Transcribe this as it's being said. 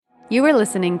You are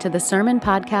listening to the sermon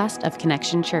podcast of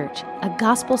Connection Church, a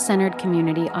gospel-centered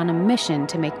community on a mission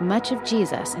to make much of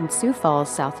Jesus in Sioux Falls,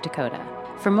 South Dakota.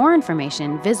 For more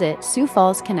information, visit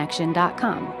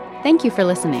SiouxFallsConnection.com. Thank you for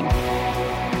listening.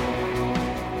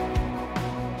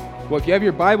 Well, if you have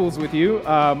your Bibles with you,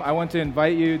 I want to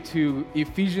invite you to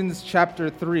Ephesians chapter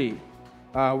 3.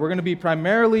 We're going to be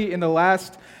primarily in the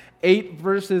last 8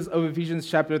 verses of Ephesians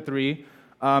chapter 3.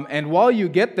 And while you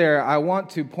get there, I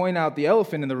want to point out the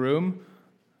elephant in the room.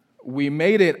 We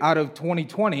made it out of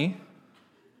 2020,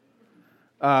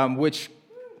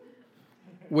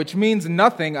 which means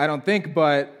nothing, I don't think,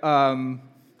 but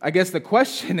I guess the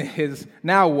question is,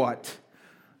 now what?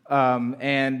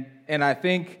 And I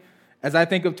think, as I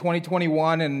think of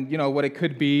 2021 and what it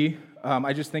could be,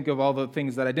 I just think of all the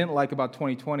things that I didn't like about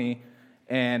 2020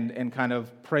 and kind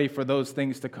of pray for those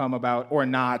things to come about or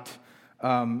not.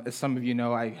 As some of you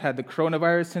know, I had the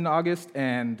coronavirus in August,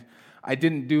 and I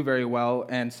didn't do very well,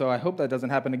 and so I hope that doesn't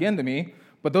happen again to me.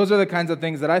 But those are the kinds of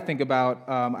things that I think about.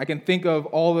 I can think of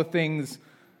all the things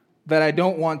that I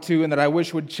don't want to and that I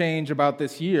wish would change about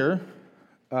this year,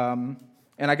 and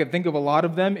I can think of a lot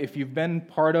of them. If you've been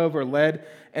part of or led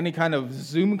any kind of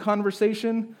Zoom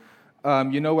conversation,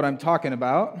 you know what I'm talking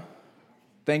about.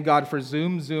 Thank God for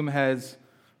Zoom. Zoom has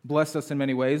blessed us in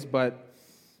many ways, but,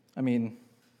 I mean,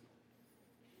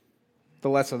 the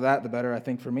less of that, the better, I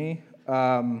think, for me.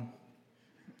 What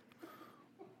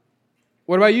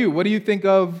about you? What do you think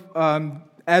of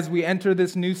as we enter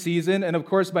this new season? And of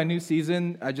course, by new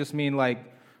season, I just mean like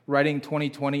writing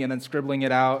 2020 and then scribbling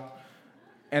it out,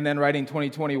 and then writing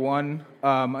 2021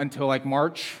 until like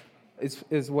March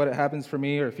is what it happens for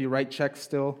me, or if you write checks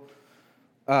still.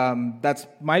 That's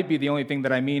might be the only thing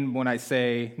that I mean when I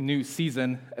say new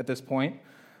season at this point.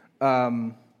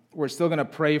 We're still going to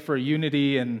pray for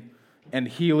unity and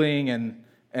healing and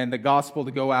the gospel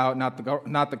to go out, not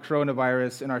the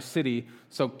coronavirus in our city.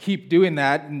 So keep doing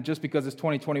that, and just because it's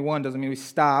 2021 doesn't mean we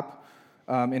stop.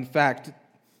 In fact,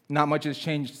 not much has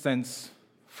changed since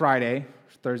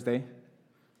Thursday,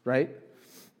 right?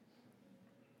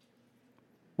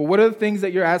 But what are the things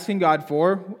that you're asking God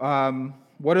for?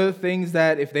 What are the things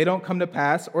that if they don't come to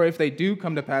pass, or if they do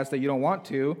come to pass that you don't want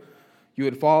to, you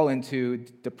would fall into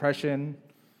depression,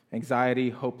 anxiety,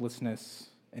 hopelessness,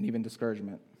 and even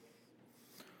discouragement?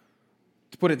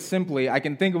 To put it simply, I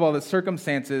can think of all the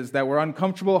circumstances that were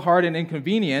uncomfortable, hard, and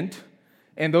inconvenient,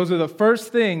 and those are the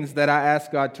first things that I ask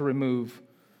God to remove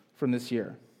from this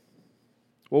year.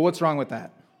 Well, what's wrong with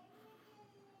that?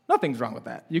 Nothing's wrong with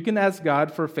that. You can ask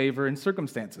God for favor in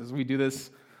circumstances. We do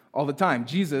this all the time.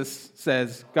 Jesus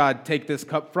says, God, take this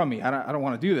cup from me. I don't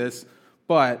want to do this,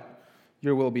 but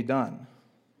your will be done.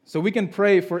 So we can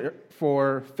pray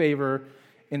for favor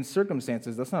in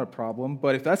circumstances. That's not a problem.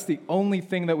 But if that's the only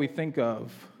thing that we think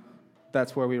of,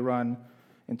 that's where we run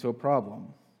into a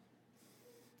problem.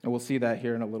 And we'll see that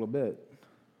here in a little bit.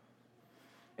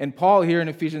 And Paul here in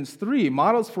Ephesians 3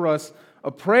 models for us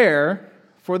a prayer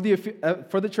for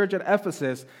the church at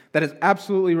Ephesus that is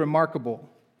absolutely remarkable.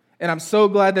 And I'm so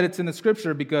glad that it's in the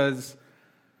scripture, because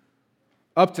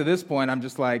up to this point, I'm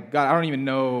just like, God, I don't even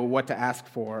know what to ask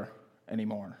for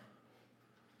anymore.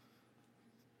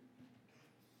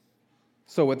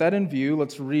 So with that in view,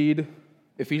 let's read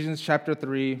Ephesians chapter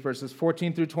 3, verses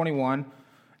 14 through 21,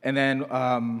 and then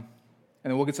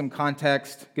we'll get some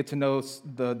context, get to know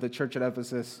the church at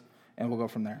Ephesus, and we'll go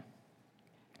from there.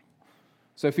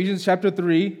 So Ephesians chapter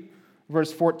 3,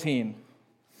 verse 14.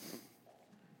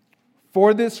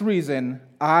 For this reason,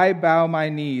 I bow my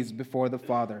knees before the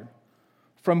Father,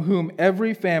 from whom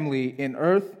every family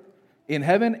in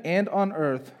heaven and on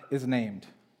earth is named,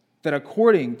 that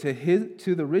according to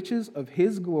the riches of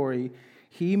his glory,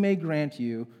 he may grant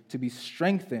you to be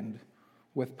strengthened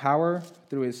with power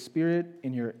through his Spirit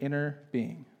in your inner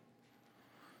being,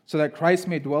 so that Christ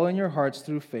may dwell in your hearts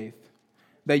through faith,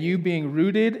 that you, being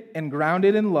rooted and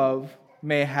grounded in love,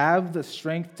 may have the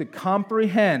strength to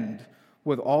comprehend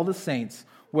with all the saints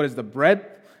what is the breadth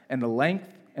and the length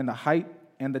and the height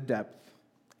and the depth,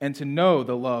 and to know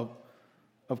the love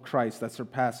of Christ that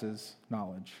surpasses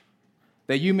knowledge,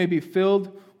 that you may be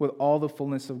filled with all the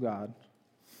fullness of God.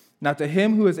 Now to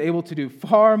him who is able to do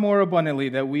far more abundantly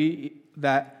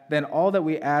than all that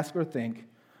we ask or think,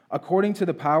 according to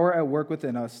the power at work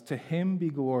within us, to him be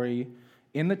glory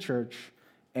in the church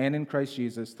and in Christ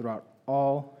Jesus throughout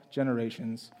all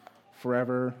generations,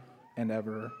 forever and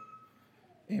ever.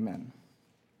 Amen.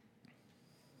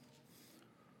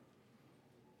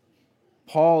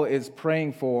 Paul is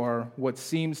praying for what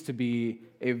seems to be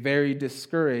a very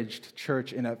discouraged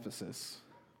church in Ephesus.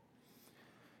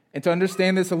 And to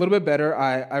understand this a little bit better,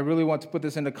 I really want to put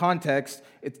this into context.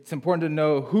 It's important to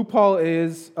know who Paul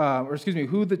is,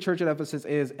 who the church at Ephesus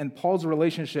is, and Paul's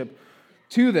relationship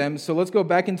to them. So let's go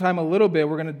back in time a little bit.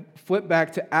 We're going to flip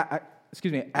back to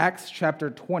Acts chapter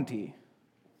 20.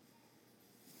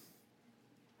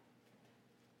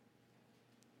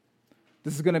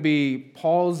 This is going to be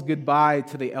Paul's goodbye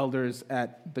to the elders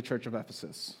at the church of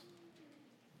Ephesus.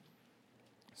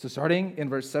 So starting in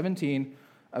verse 17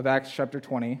 of Acts chapter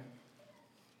 20.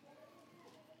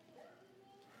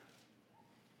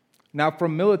 Now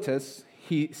from Miletus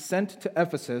he sent to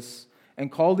Ephesus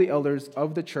and called the elders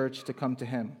of the church to come to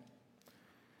him.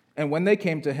 And when they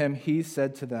came to him, he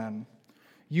said to them,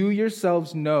 "You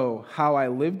yourselves know how I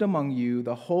lived among you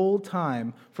the whole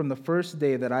time from the first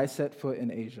day that I set foot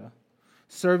in Asia,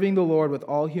 serving the Lord with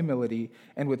all humility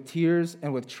and with tears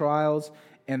and with trials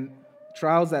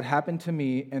that happened to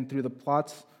me and through the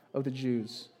plots of the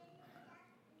Jews.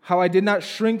 How I did not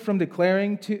shrink from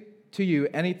declaring to you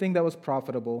anything that was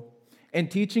profitable,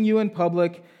 and teaching you in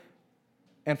public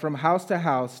and from house to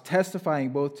house, testifying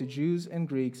both to Jews and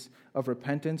Greeks of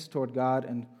repentance toward God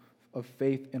and of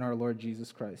faith in our Lord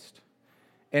Jesus Christ.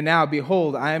 And now,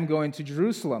 behold, I am going to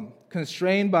Jerusalem,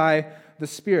 constrained by the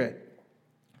Spirit,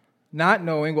 not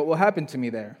knowing what will happen to me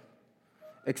there,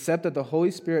 except that the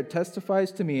Holy Spirit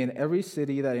testifies to me in every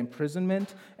city that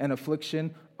imprisonment and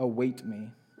affliction await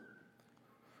me.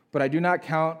 But I do not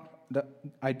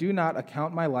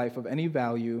account my life of any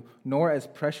value, nor as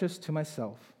precious to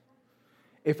myself,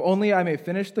 if only I may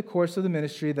finish the course of the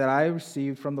ministry that I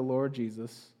received from the Lord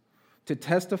Jesus, to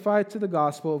testify to the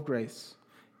gospel of grace.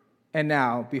 And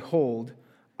now, behold,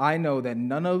 I know that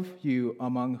none of you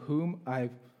among whom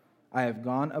I have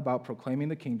gone about proclaiming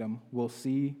the kingdom will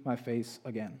see my face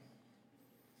again."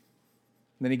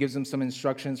 And then he gives them some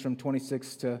instructions from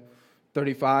 26 to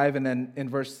 35, and then in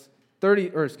verse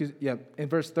 36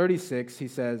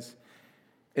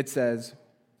 it says,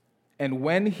 "And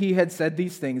when he had said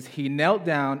these things, he knelt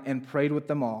down and prayed with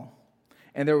them all.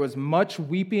 And there was much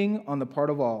weeping on the part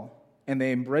of all, and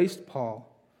they embraced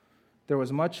Paul. There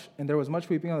was much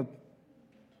weeping on the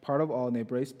part of all, and they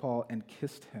embraced Paul and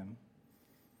kissed him,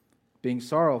 being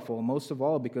sorrowful, most of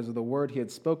all because of the word he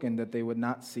had spoken, that they would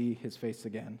not see his face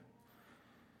again.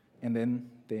 And then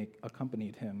they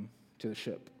accompanied him to the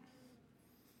ship."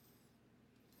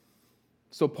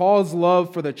 So Paul's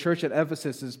love for the church at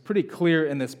Ephesus is pretty clear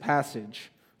in this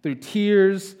passage. Through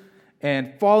tears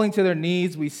and falling to their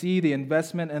knees, we see the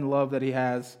investment and love that he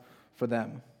has for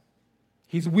them.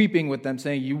 He's weeping with them,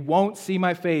 saying, "You won't see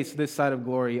my face this side of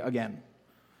glory again."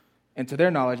 And to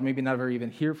their knowledge, maybe never even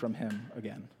hear from him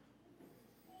again.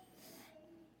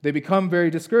 They become very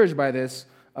discouraged by this.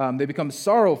 They become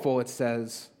sorrowful, it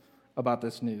says, about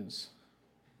this news.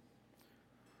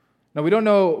 Now, we don't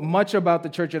know much about the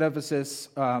church at Ephesus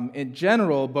in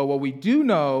general, but what we do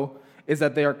know is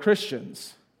that they are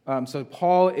Christians. So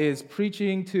Paul is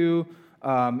preaching to,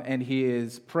 and he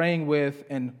is praying with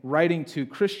and writing to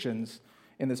Christians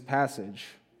in this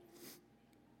passage.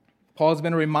 Paul's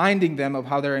been reminding them of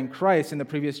how they're in Christ in the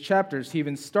previous chapters. He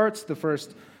even starts the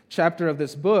first chapter of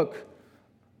this book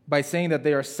by saying that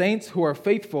they are saints who are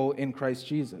faithful in Christ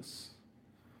Jesus.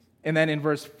 And then in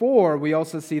verse 4, we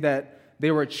also see that they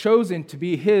were chosen to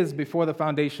be his before the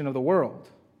foundation of the world.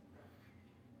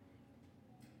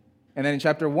 And then in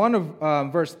chapter 1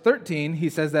 of verse 13, he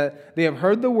says that they have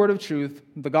heard the word of truth,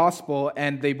 the gospel,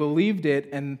 and they believed it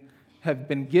and have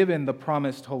been given the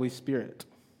promised Holy Spirit.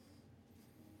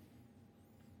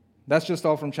 That's just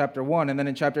all from chapter 1. And then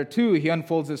in chapter 2, he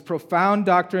unfolds this profound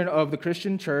doctrine of the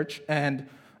Christian church, and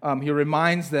he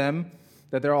reminds them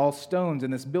that they're all stones in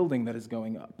this building that is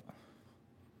going up.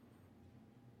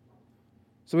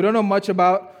 So we don't know much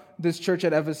about this church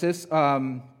at Ephesus.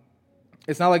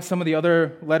 It's not like some of the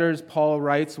other letters Paul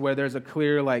writes where there's a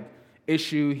clear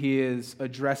issue he is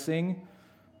addressing.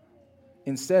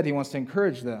 Instead, he wants to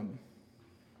encourage them.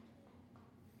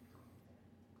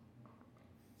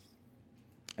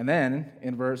 And then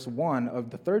in verse 1 of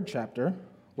the 3rd chapter,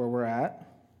 where we're at,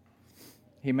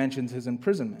 he mentions his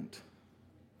imprisonment.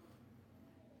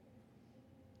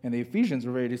 And the Ephesians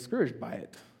were very discouraged by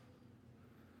it,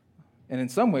 and in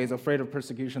some ways afraid of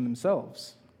persecution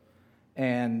themselves.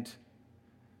 And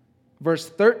verse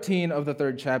 13 of the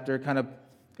 3rd chapter kind of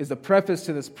is the preface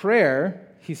to this prayer.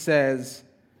 He says,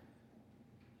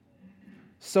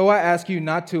 "So I ask you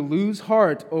not to lose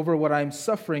heart over what I'm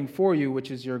suffering for you,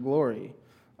 which is your glory."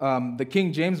 The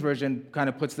King James Version kind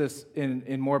of puts this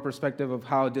in more perspective of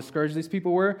how discouraged these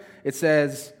people were. It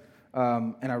says,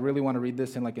 and I really want to read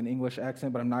this in an English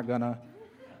accent, but I'm not gonna.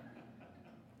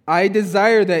 "I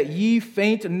desire that ye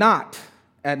faint not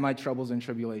at my troubles and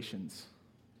tribulations.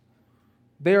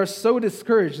 They are so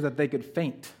discouraged that they could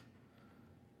faint.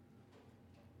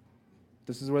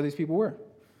 This is where these people were.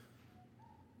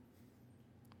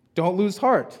 Don't lose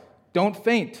heart. Don't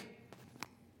faint.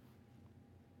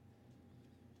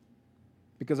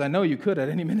 Because I know you could at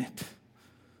any minute.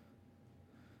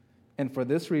 And for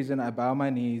this reason, I bow my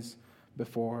knees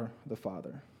before the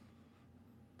Father.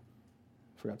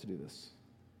 Forgot to do this.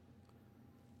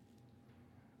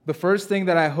 The first thing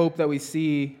that I hope that we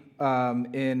see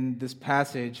in this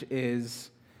passage is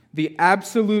the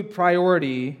absolute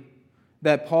priority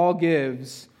that Paul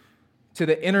gives to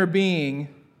the inner being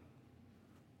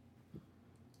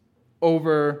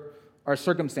over our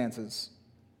circumstances.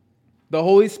 The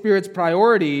Holy Spirit's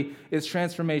priority is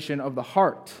transformation of the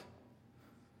heart.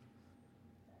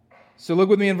 So look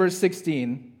with me in verse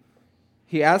 16.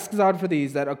 He asks God for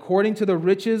these, that according to the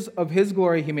riches of his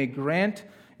glory, he may grant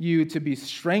you to be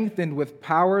strengthened with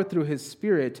power through his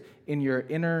Spirit in your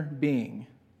inner being.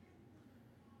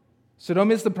 So don't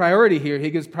miss the priority here. He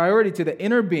gives priority to the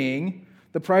inner being,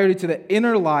 the priority to the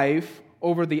inner life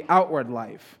over the outward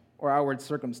life or outward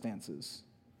circumstances.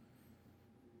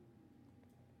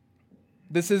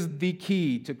 This is the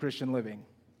key to Christian living.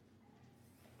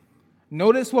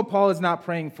 Notice what Paul is not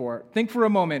praying for. Think for a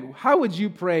moment, how would you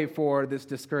pray for this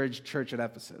discouraged church at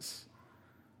Ephesus?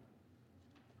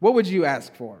 What would you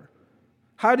ask for?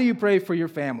 How do you pray for your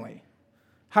family?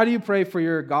 How do you pray for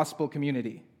your gospel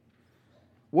community?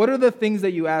 What are the things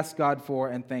that you ask God for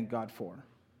and thank God for?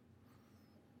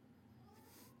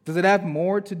 Does it have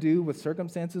more to do with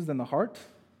circumstances than the heart?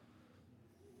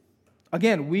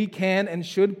 Again, we can and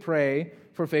should pray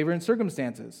for favor in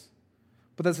circumstances,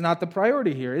 but that's not the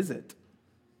priority here, is it?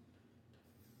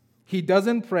 He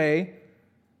doesn't pray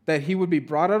that he would be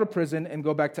brought out of prison and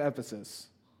go back to Ephesus.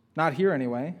 Not here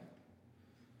anyway.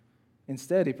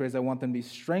 Instead, he prays, I want them to be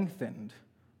strengthened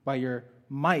by your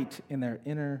might in their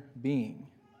inner being.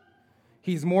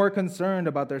 He's more concerned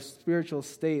about their spiritual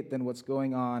state than what's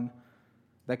going on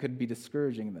that could be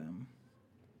discouraging them,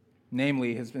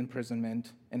 namely his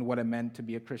imprisonment and what it meant to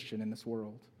be a Christian in this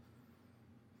world.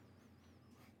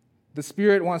 The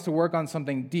Spirit wants to work on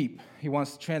something deep. He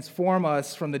wants to transform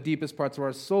us from the deepest parts of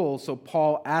our soul, so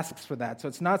Paul asks for that. So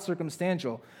it's not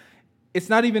circumstantial. It's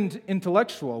not even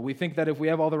intellectual. We think that if we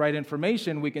have all the right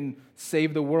information, we can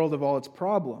save the world of all its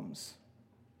problems.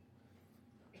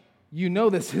 You know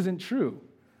this isn't true.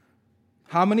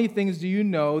 How many things do you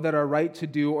know that are right to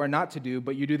do or not to do,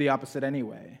 but you do the opposite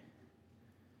anyway?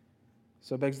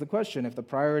 So it begs the question, if the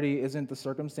priority isn't the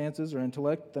circumstances or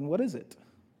intellect, then what is it?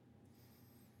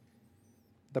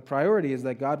 The priority is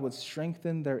that God would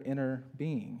strengthen their inner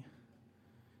being.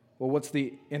 Well, what's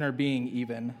the inner being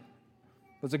even?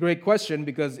 That's a great question,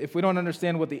 because if we don't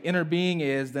understand what the inner being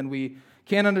is, then we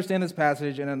can't understand this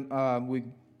passage, and we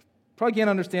probably can't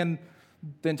understand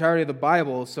the entirety of the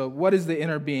Bible. So what is the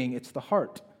inner being? It's the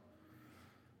heart.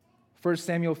 1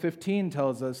 Samuel 15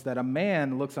 tells us that a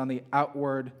man looks on the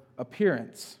outward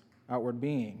appearance, outward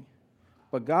being,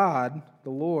 but God, the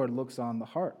Lord, looks on the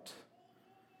heart.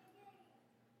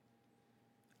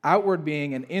 Outward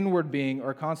being and inward being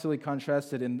are constantly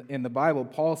contrasted in the Bible.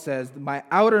 Paul says, my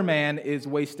outer man is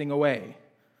wasting away,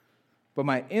 but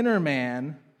my inner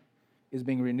man is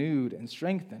being renewed and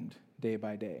strengthened day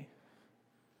by day.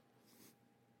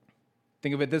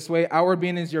 Think of it this way. Outward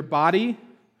being is your body.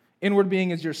 Inward being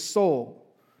is your soul.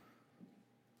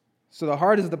 So the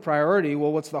heart is the priority.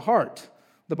 Well, what's the heart?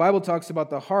 The Bible talks about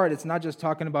the heart. It's not just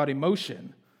talking about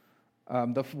emotion,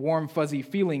 the warm, fuzzy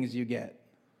feelings you get.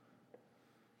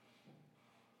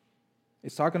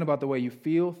 It's talking about the way you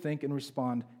feel, think, and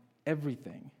respond,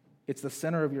 everything. It's the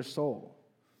center of your soul.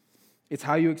 It's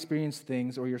how you experience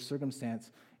things or your circumstance.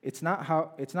 It's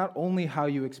not only how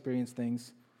you experience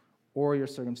things or your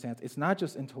circumstance. It's not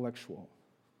just intellectual.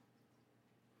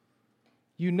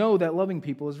 You know that loving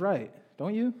people is right,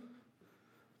 don't you?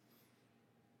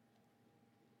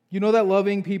 You know that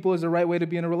loving people is the right way to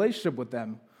be in a relationship with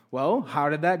them. Well, how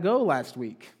did that go last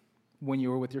week when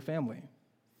you were with your family?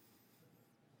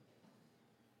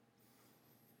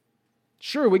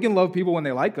 Sure, we can love people when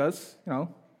they like us,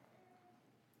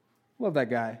 Love that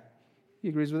guy. He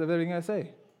agrees with everything I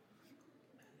say.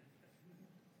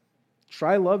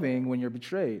 Try loving when you're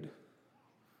betrayed.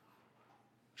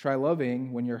 Try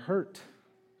loving when you're hurt.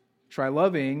 Try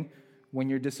loving when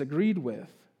you're disagreed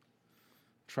with.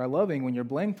 Try loving when you're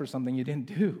blamed for something you didn't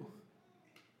do.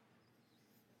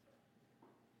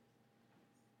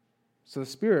 So the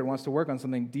Spirit wants to work on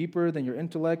something deeper than your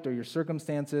intellect or your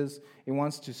circumstances. It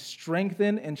wants to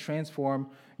strengthen and transform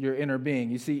your inner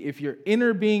being. You see, if your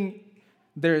inner being,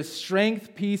 there is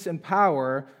strength, peace, and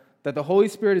power, that the Holy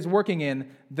Spirit is working in,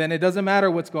 then it doesn't matter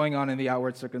what's going on in the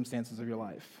outward circumstances of your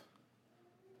life.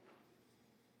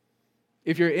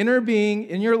 If your inner being,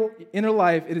 in your inner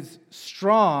life, it is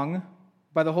strong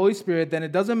by the Holy Spirit, then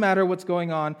it doesn't matter what's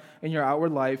going on in your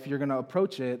outward life. You're going to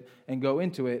approach it and go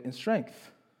into it in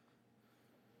strength.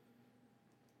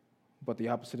 But the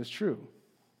opposite is true.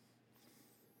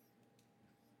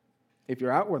 If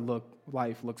your outward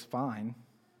life looks fine,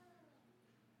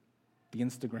 the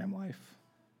Instagram life,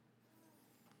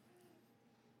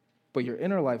 but your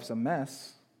inner life's a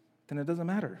mess, then it doesn't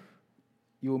matter.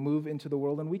 You will move into the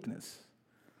world in weakness.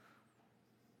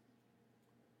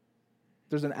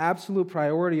 There's an absolute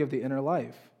priority of the inner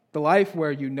life. The life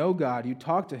where you know God, you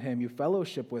talk to Him, you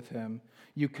fellowship with Him,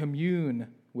 you commune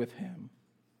with Him.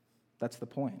 That's the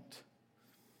point.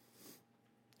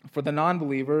 For the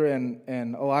non-believer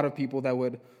and a lot of people that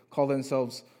would call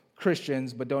themselves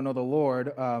Christians but don't know the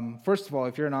Lord, first of all,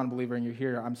 if you're a non-believer and you're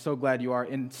here, I'm so glad you are.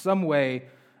 In some way,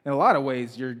 in a lot of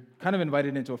ways, you're kind of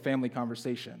invited into a family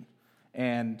conversation.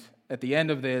 And at the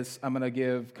end of this, I'm going to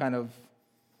give kind of,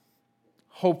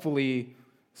 hopefully,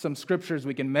 some scriptures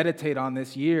we can meditate on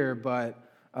this year, but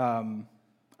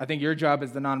I think your job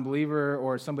as the non-believer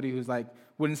or somebody who's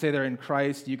wouldn't say they're in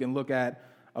Christ, you can look at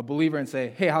a believer and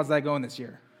say, hey, how's that going this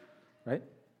year? Right?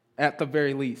 At the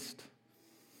very least.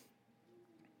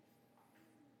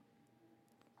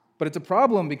 But it's a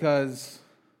problem because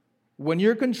when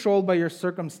you're controlled by your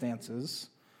circumstances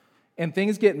and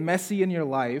things get messy in your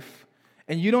life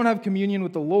and you don't have communion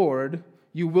with the Lord,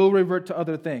 you will revert to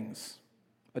other things.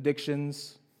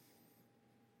 Addictions,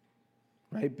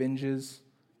 right? Binges,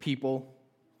 people,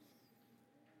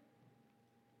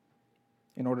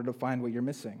 in order to find what you're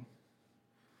missing.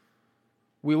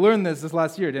 We learned this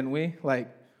last year, didn't we?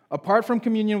 Apart from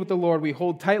communion with the Lord, we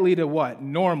hold tightly to what?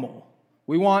 Normal.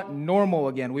 We want normal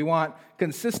again. We want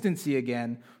consistency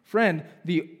again. Friend,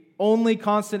 the only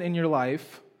constant in your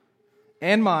life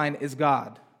and mine is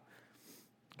God.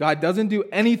 God doesn't do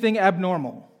anything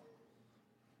abnormal.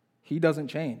 He doesn't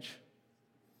change.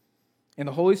 And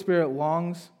the Holy Spirit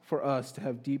longs for us to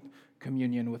have deep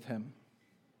communion with Him.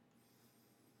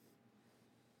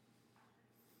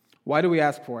 Why do we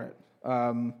ask for it?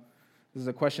 This is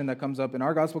a question that comes up in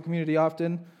our gospel community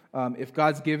often. If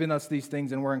God's given us these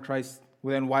things and we're in Christ,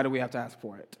 then why do we have to ask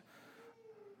for it?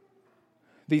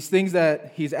 These things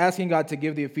that He's asking God to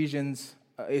give the Ephesians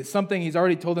is something He's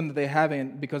already told them that they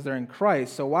haven't because they're in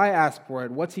Christ. So why ask for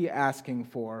it? What's He asking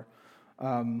for?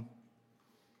 I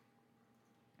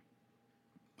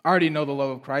already know the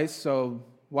love of Christ, so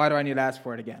why do I need to ask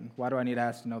for it again? Why do I need to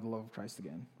ask to know the love of Christ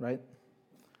again, right?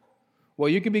 Well,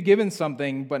 you can be given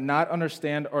something but not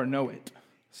understand or know it.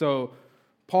 So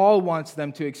Paul wants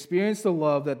them to experience and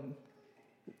love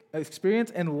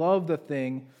the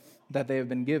thing that they have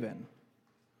been given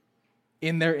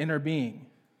in their inner being.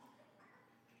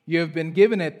 You have been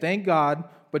given it, thank God,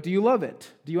 but do you love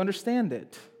it? Do you understand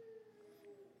it?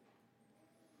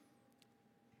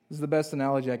 This is the best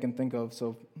analogy I can think of,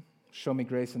 so show me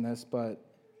grace in this, but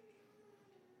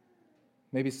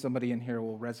maybe somebody in here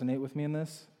will resonate with me in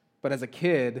this. But as a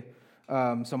kid,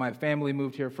 so my family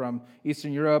moved here from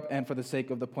Eastern Europe, and for the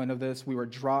sake of the point of this, we were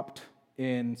dropped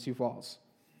in Sioux Falls.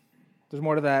 There's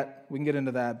more to that. We can get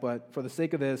into that, but for the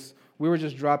sake of this, we were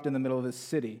just dropped in the middle of this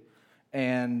city.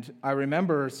 And I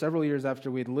remember several years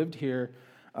after we'd lived here,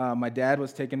 my dad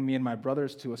was taking me and my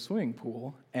brothers to a swimming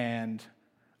pool, and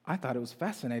I thought it was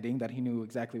fascinating that he knew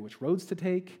exactly which roads to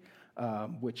take,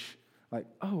 we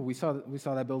saw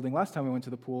that building last time we went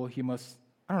to the pool. He must,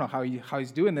 I don't know how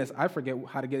he's doing this. I forget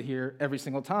how to get here every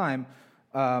single time.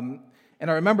 And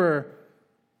I remember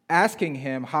asking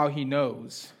him how he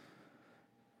knows.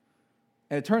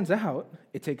 And it turns out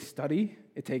it takes study.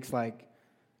 It takes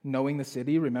knowing the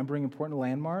city, remembering important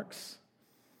landmarks.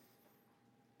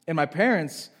 And my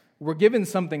parents were given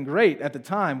something great at the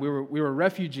time. We were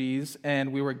refugees,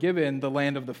 and we were given the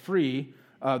land of the free,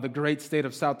 the great state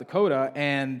of South Dakota.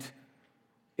 And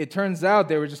it turns out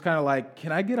they were just kind of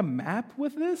can I get a map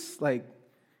with this? I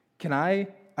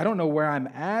don't know where I'm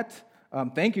at.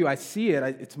 Thank you, I see it.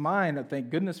 It's mine.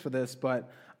 Thank goodness for this, but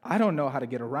I don't know how to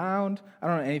get around. I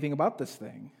don't know anything about this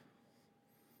thing.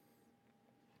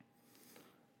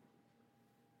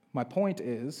 My point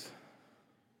is,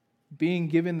 being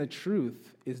given the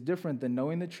truth is different than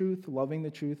knowing the truth, loving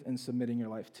the truth, and submitting your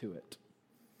life to it.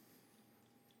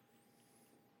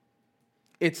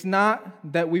 It's not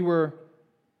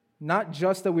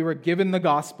just that we were given the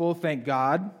gospel, thank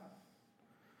God,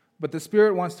 but the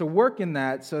Spirit wants to work in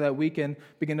that so that we can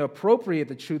begin to appropriate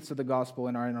the truths of the gospel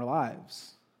in our inner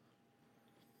lives.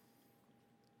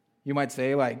 You might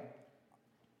say,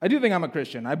 I do think I'm a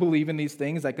Christian. I believe in these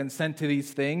things. I consent to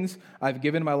these things. I've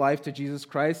given my life to Jesus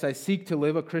Christ. I seek to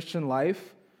live a Christian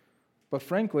life. But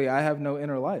frankly, I have no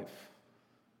inner life.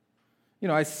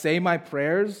 I say my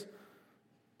prayers,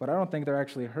 but I don't think they're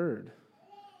actually heard.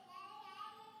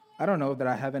 I don't know that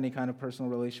I have any kind of personal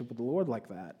relationship with the Lord like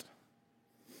that.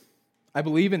 I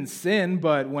believe in sin,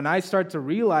 but when I start to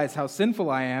realize how sinful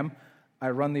I am, I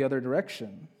run the other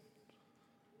direction.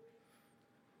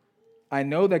 I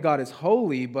know that God is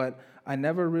holy, but I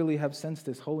never really have sensed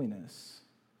His holiness.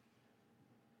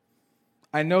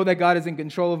 I know that God is in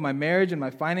control of my marriage and my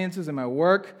finances and my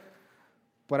work,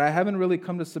 but I haven't really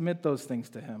come to submit those things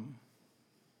to Him.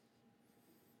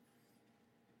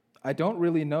 I don't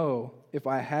really know if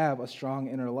I have a strong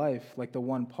inner life like the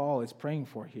one Paul is praying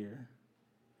for here.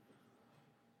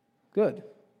 Good,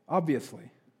 obviously.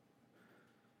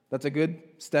 That's a good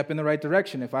step in the right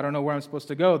direction. If I don't know where I'm supposed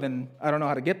to go, then I don't know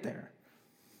how to get there.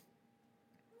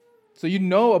 So you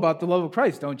know about the love of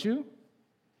Christ, don't you?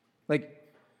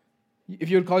 If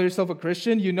you would call yourself a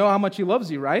Christian, you know how much He loves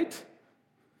you, right?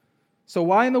 So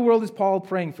why in the world is Paul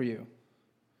praying for you?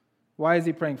 Why is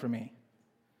he praying for me?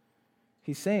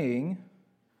 He's saying,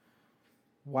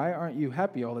 why aren't you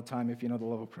happy all the time if you know the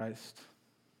love of Christ?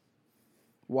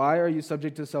 Why are you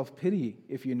subject to self-pity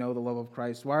if you know the love of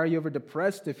Christ? Why are you ever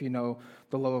depressed if you know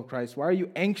the love of Christ? Why are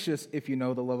you anxious if you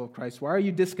know the love of Christ? Why are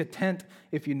you discontent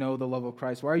if you know the love of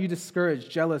Christ? Why are you discouraged,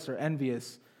 jealous, or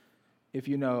envious if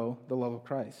you know the love of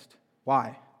Christ?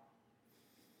 Why?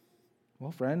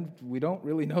 Well, friend, we don't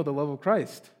really know the love of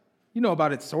Christ. You know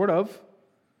about it, sort of.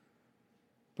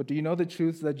 But do you know the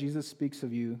truths that Jesus speaks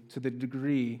of you to the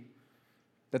degree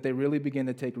that they really begin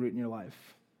to take root in your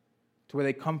life? To where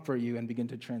they comfort you and begin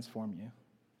to transform you.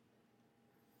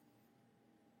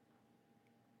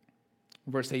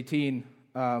 Verse 18,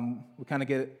 we kind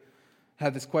of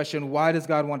have this question, why does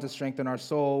God want to strengthen our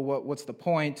soul? What's the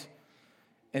point?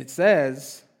 And it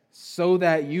says, so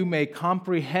that you may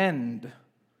comprehend.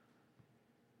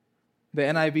 The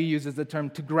NIV uses the term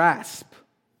to grasp.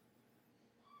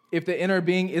 If the inner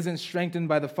being isn't strengthened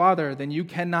by the Father, then you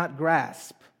cannot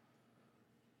grasp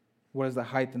what is the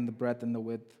height and the breadth and the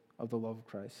width of the love of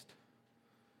Christ.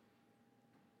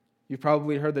 You've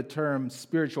probably heard the term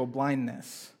spiritual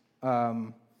blindness.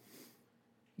 This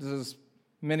is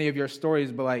many of your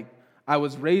stories, but I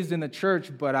was raised in the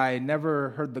church, but I never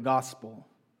heard the gospel.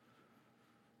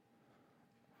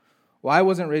 Well, I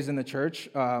wasn't raised in the church.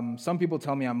 Some people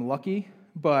tell me I'm lucky,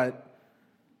 but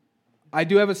I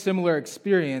do have a similar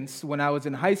experience. When I was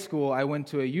in high school, I went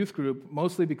to a youth group,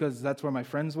 mostly because that's where my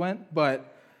friends went,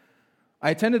 but I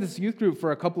attended this youth group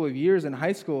for a couple of years in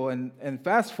high school, and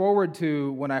fast forward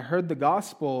to when I heard the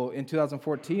gospel in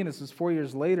 2014, this was 4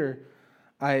 years later,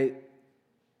 I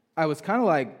was kind of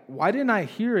like, why didn't I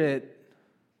hear it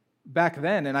back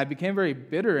then? And I became very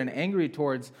bitter and angry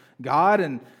towards God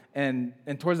and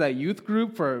towards that youth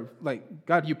group for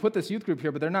God, you put this youth group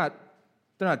here, but they're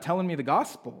not telling me the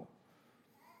gospel.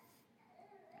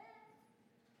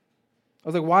 I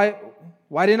was like,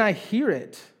 why didn't I hear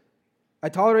it? I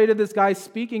tolerated this guy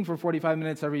speaking for 45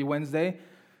 minutes every Wednesday.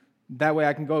 That way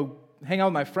I can go hang out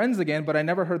with my friends again, but I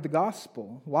never heard the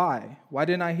gospel. Why? Why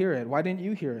didn't I hear it? Why didn't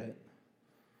you hear it?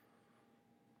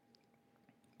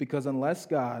 Because unless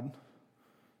God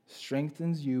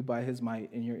strengthens you by His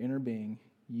might in your inner being,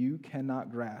 you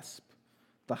cannot grasp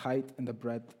the height and the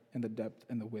breadth and the depth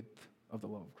and the width of the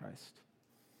love of Christ.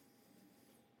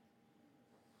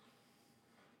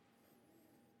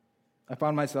 I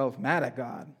found myself mad at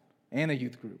God and a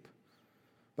youth group.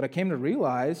 But I came to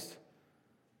realize,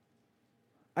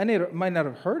 I might not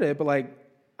have heard it, but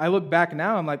I look back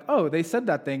now, I'm like, oh, they said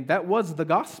that thing. That was the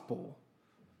gospel.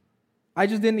 I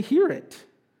just didn't hear it.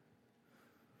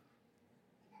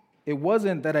 It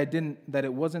wasn't that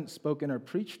it wasn't spoken or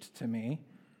preached to me.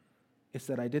 It's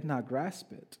that I did not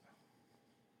grasp it.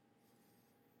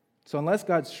 So unless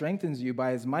God strengthens you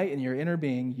by His might in your inner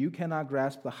being, you cannot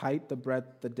grasp the height, the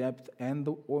breadth, the depth, and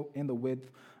the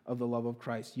width of the love of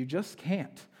Christ. You just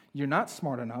can't. You're not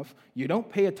smart enough. You don't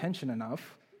pay attention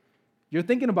enough. You're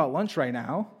thinking about lunch right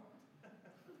now.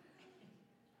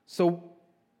 So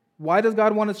why does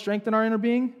God want to strengthen our inner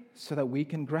being? So that we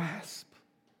can grasp.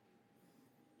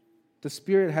 The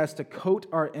Spirit has to coat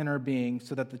our inner being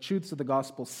so that the truths of the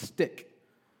gospel stick.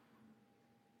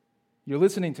 You're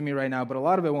listening to me right now, but a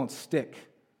lot of it won't stick.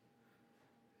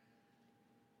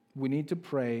 We need to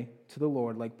pray to the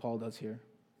Lord like Paul does here.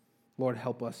 Lord,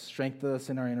 help us, strengthen us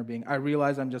in our inner being. I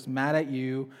realize I'm just mad at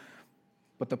you,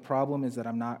 but the problem is that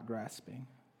I'm not grasping.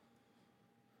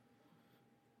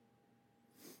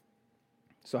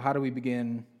 So how do we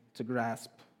begin to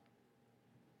grasp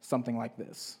something like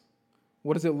this?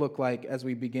 What does it look like as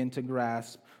we begin to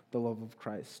grasp the love of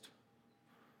Christ?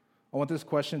 I want this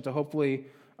question to hopefully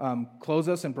close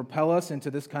us and propel us into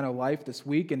this kind of life this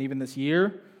week and even this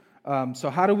year. So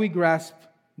how do we grasp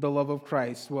the love of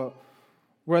Christ? Well,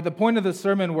 we're at the point of the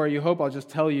sermon where you hope I'll just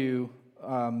tell you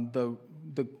the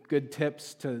good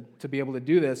tips to be able to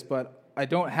do this, but I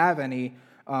don't have any.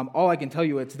 All I can tell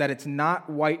you is that it's not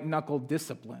white-knuckle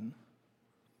discipline.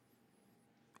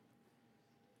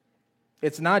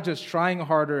 It's not just trying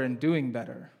harder and doing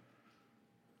better.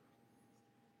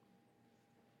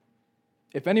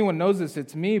 If anyone knows this,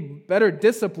 it's me. Better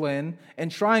discipline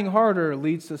and trying harder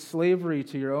leads to slavery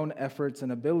to your own efforts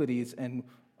and abilities. And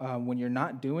when you're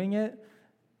not doing it,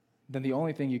 then the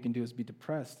only thing you can do is be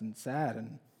depressed and sad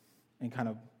and kind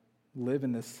of live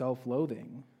in this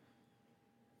self-loathing.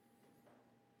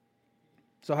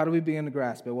 So how do we begin to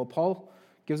grasp it? Well, Paul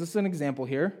gives us an example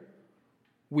here.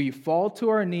 We fall to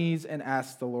our knees and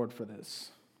ask the Lord for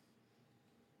this.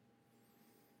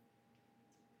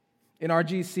 In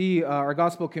RGC, our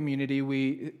gospel community,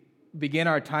 we begin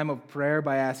our time of prayer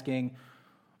by asking,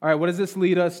 all right, what does this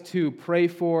lead us to pray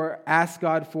for, ask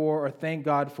God for, or thank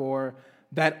God for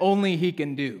that only He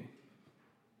can do?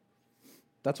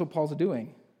 That's what Paul's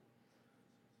doing.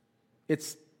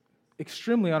 It's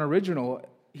extremely unoriginal.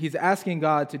 He's asking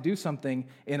God to do something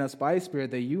in us by His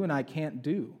Spirit that you and I can't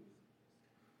do.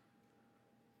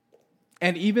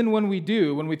 And even when we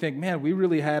do, when we think, man, we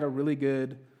really had a really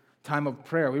good time of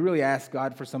prayer, we really asked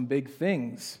God for some big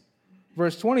things.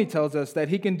 Verse 20 tells us that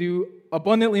He can do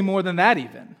abundantly more than that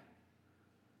even.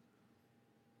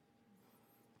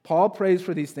 Paul prays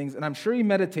for these things, and I'm sure he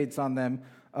meditates on them.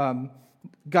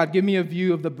 God, give me a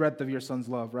view of the breadth of your Son's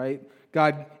love, right?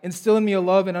 God, instill in me a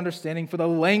love and understanding for the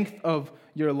length of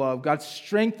your love. God,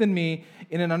 strengthen me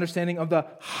in an understanding of the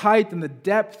height and the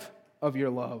depth of your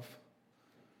love.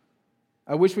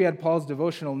 I wish we had Paul's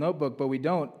devotional notebook, but we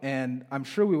don't, and I'm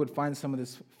sure we would find some of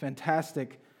this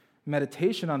fantastic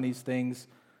meditation on these things.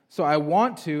 So I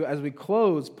want to, as we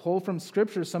close, pull from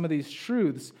Scripture some of these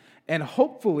truths and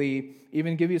hopefully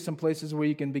even give you some places where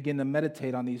you can begin to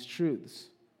meditate on these truths.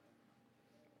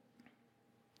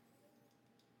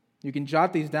 You can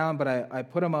jot these down, but I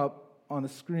put them up on the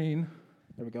screen.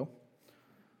 There we go.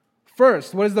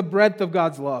 First, what is the breadth of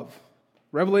God's love?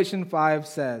 Revelation 5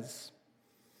 says,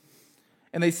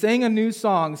 "And they sang a new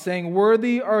song, saying,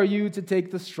 'Worthy are you to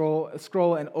take the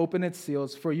scroll and open its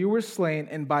seals, for you were slain,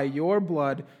 and by your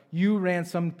blood you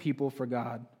ransomed people for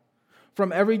God,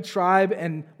 from every tribe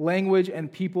and language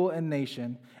and people and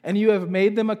nation. And you have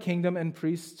made them a kingdom and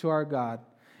priests to our God,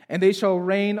 and they shall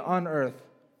reign on earth.'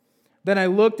 Then I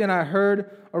looked, and I heard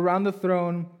around the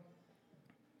throne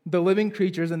the living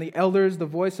creatures and the elders, the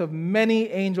voice of many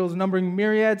angels, numbering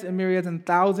myriads and myriads and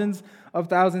thousands of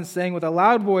thousands, saying with a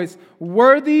loud voice,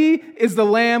 'Worthy is the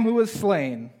Lamb who was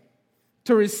slain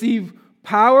to receive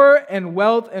power and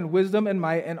wealth and wisdom and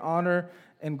might and honor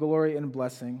and glory and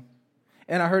blessing.'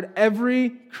 And I heard every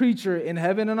creature in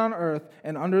heaven and on earth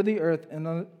and under the earth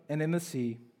and in the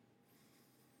sea,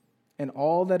 and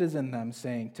all that is in them,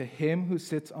 saying, 'To him who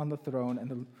sits on the throne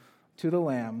and to the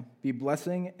Lamb be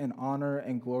blessing and honor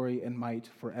and glory and might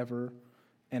forever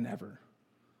and ever.'"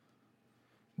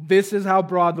 This is how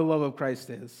broad the love of Christ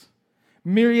is.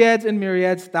 Myriads and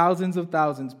myriads, thousands of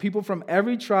thousands, people from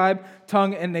every tribe,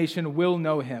 tongue, and nation will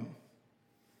know Him.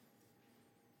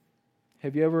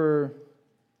 Have you ever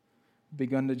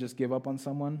begun to just give up on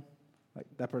someone? Like,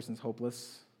 that person's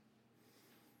hopeless.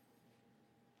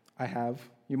 I have.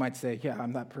 You might say, yeah,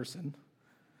 I'm that person.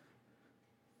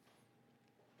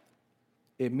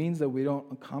 It means that we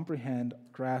don't comprehend,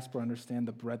 grasp, or understand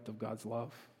the breadth of God's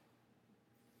love.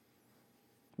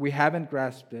 We haven't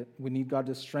grasped it. We need God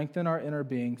to strengthen our inner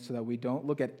being so that we don't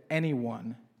look at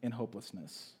anyone in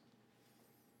hopelessness.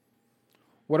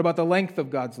 What about the length of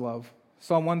God's love?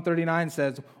 Psalm 139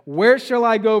 says, "Where shall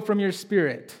I go from your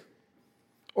spirit?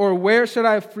 Or where shall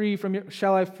I flee from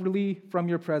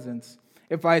your presence?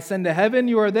 If I ascend to heaven,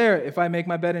 you are there. If I make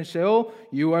my bed in Sheol,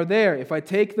 you are there. If I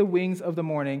take the wings of the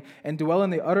morning and dwell in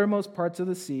the uttermost parts of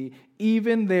the sea,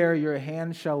 even there your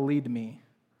hand shall lead me,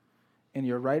 and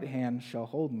your right hand shall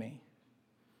hold me."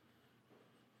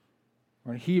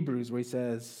 Or in Hebrews, where he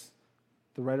says,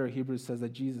 the writer of Hebrews says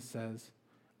that Jesus says,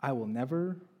 "I will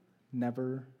never,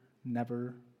 never,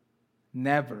 never,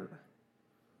 never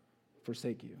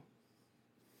forsake you."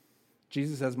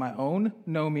 Jesus says, "My own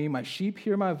know me, my sheep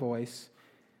hear my voice,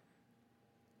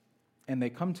 and they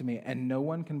come to me, and no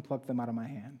one can pluck them out of my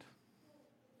hand."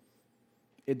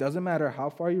 It doesn't matter how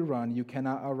far you run, you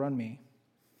cannot outrun me.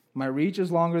 My reach is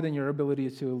longer than your ability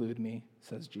to elude me,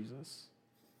 says Jesus.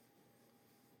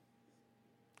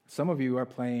 Some of you are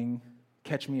playing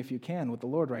catch me if you can with the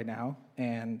Lord right now,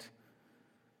 and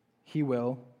he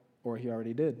will, or he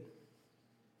already did.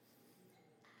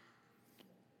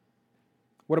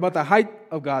 What about the height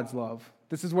of God's love?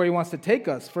 This is where he wants to take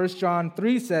us. 1 John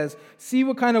 3 says, "See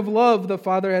what kind of love the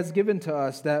Father has given to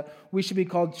us, that we should be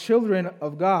called children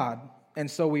of God, and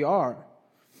so we are.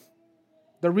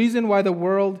 The reason why the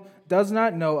world does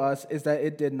not know us is that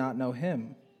it did not know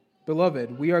him.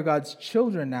 Beloved, we are God's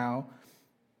children now,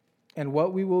 and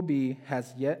what we will be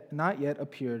has not yet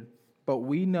appeared, but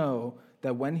we know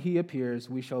that when he appears,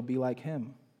 we shall be like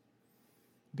him,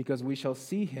 because we shall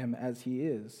see him as he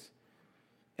is.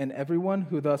 And everyone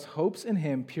who thus hopes in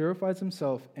him purifies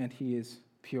himself, and he is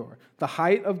pure." The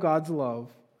height of God's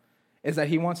love is that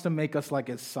he wants to make us like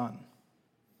his Son.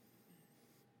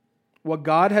 What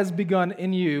God has begun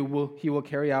in you, he will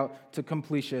carry out to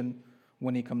completion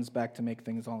when he comes back to make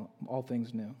things all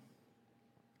things new.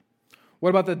 What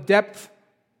about the depth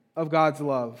of God's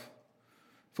love?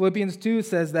 Philippians 2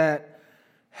 says that,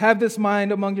 "Have this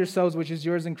mind among yourselves, which is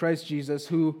yours in Christ Jesus,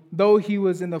 who, though he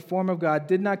was in the form of God,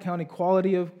 did not count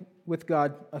equality with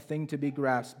God a thing to be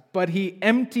grasped, but he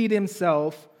emptied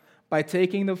himself by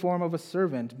taking the form of a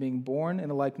servant, being born in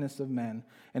the likeness of men,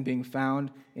 and being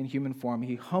found in human form.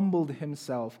 He humbled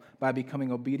himself by becoming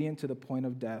obedient to the point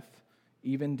of death,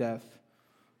 even death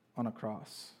on a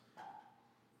cross."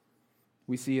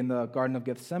 We see in the Garden of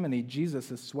Gethsemane, Jesus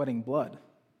is sweating blood.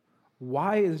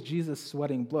 Why is Jesus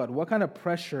sweating blood? What kind of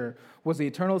pressure was the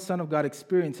eternal Son of God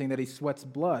experiencing that he sweats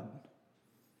blood?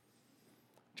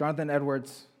 Jonathan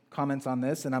Edwards comments on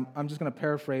this, and I'm just going to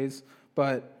paraphrase,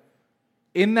 but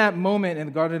in that moment in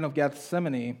the Garden of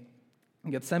Gethsemane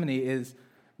is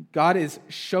God is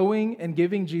showing and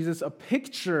giving Jesus a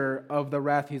picture of the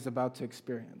wrath he's about to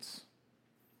experience.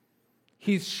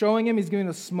 He's showing him, he's giving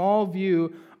a small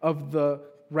view of the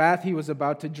wrath he was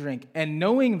about to drink. And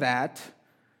knowing that,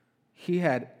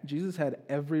 Jesus had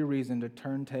every reason to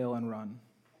turn tail and run.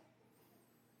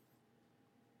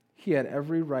 He had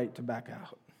every right to back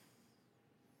out.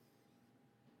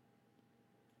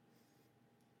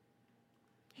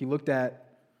 He looked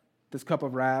at this cup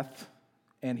of wrath,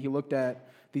 and he looked at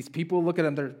these people. Look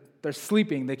at them, they're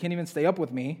sleeping. They can't even stay up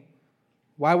with me.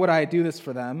 Why would I do this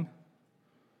for them?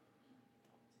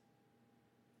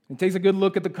 He takes a good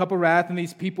look at the cup of wrath and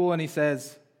these people, and he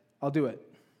says, "I'll do it."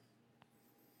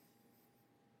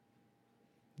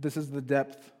 This is the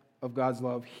depth of God's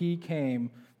love. He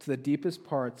came to the deepest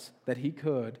parts that he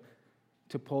could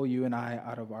to pull you and I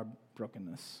out of our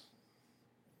brokenness.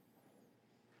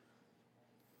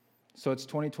 So it's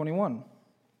 2021.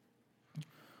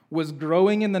 Was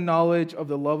growing in the knowledge of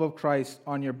the love of Christ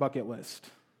on your bucket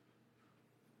list?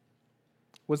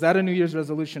 Was that a New Year's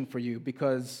resolution for you?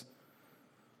 Because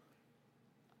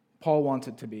Paul wants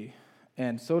it to be,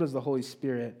 and so does the Holy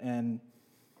Spirit. And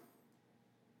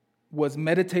was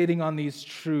meditating on these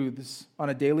truths on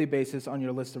a daily basis on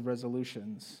your list of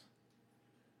resolutions?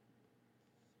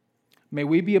 May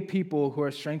we be a people who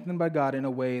are strengthened by God in a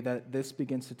way that this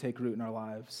begins to take root in our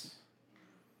lives.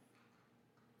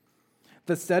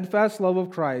 The steadfast love of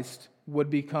Christ would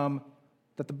become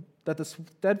the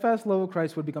steadfast love of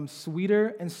Christ would become sweeter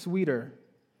and sweeter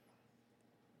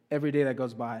every day that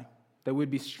goes by. That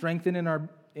we'd be strengthened in our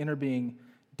inner being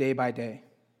day by day.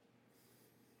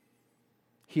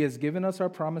 He has given us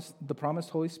the promised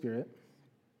Holy Spirit.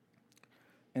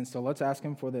 And so let's ask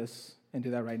him for this and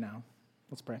do that right now.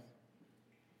 Let's pray.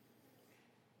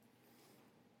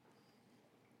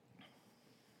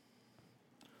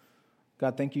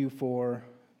 God, thank you for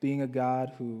being a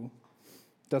God who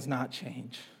does not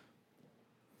change.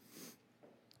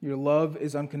 Your love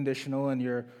is unconditional, and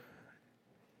your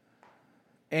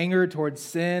anger towards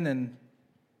sin and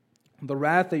the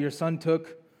wrath that your Son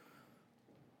took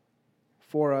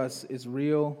for us is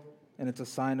real, and it's a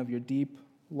sign of your deep,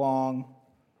 long,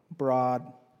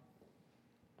 broad,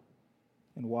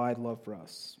 and wide love for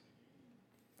us.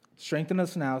 Strengthen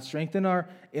us now. Strengthen our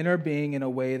inner being in a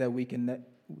way that we can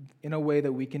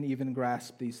even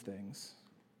grasp these things.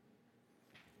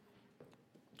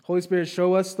 Holy Spirit,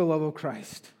 show us the love of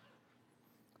Christ.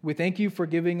 We thank you for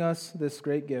giving us this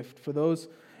great gift. For those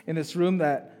in this room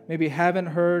that maybe haven't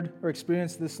heard or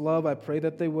experienced this love, I pray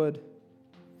that they would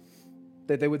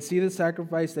see the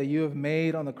sacrifice that you have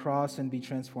made on the cross and be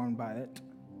transformed by it.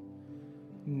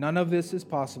 None of this is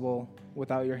possible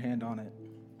without your hand on it.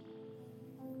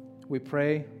 We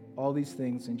pray all these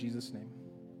things in Jesus' name.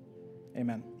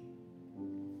 Amen.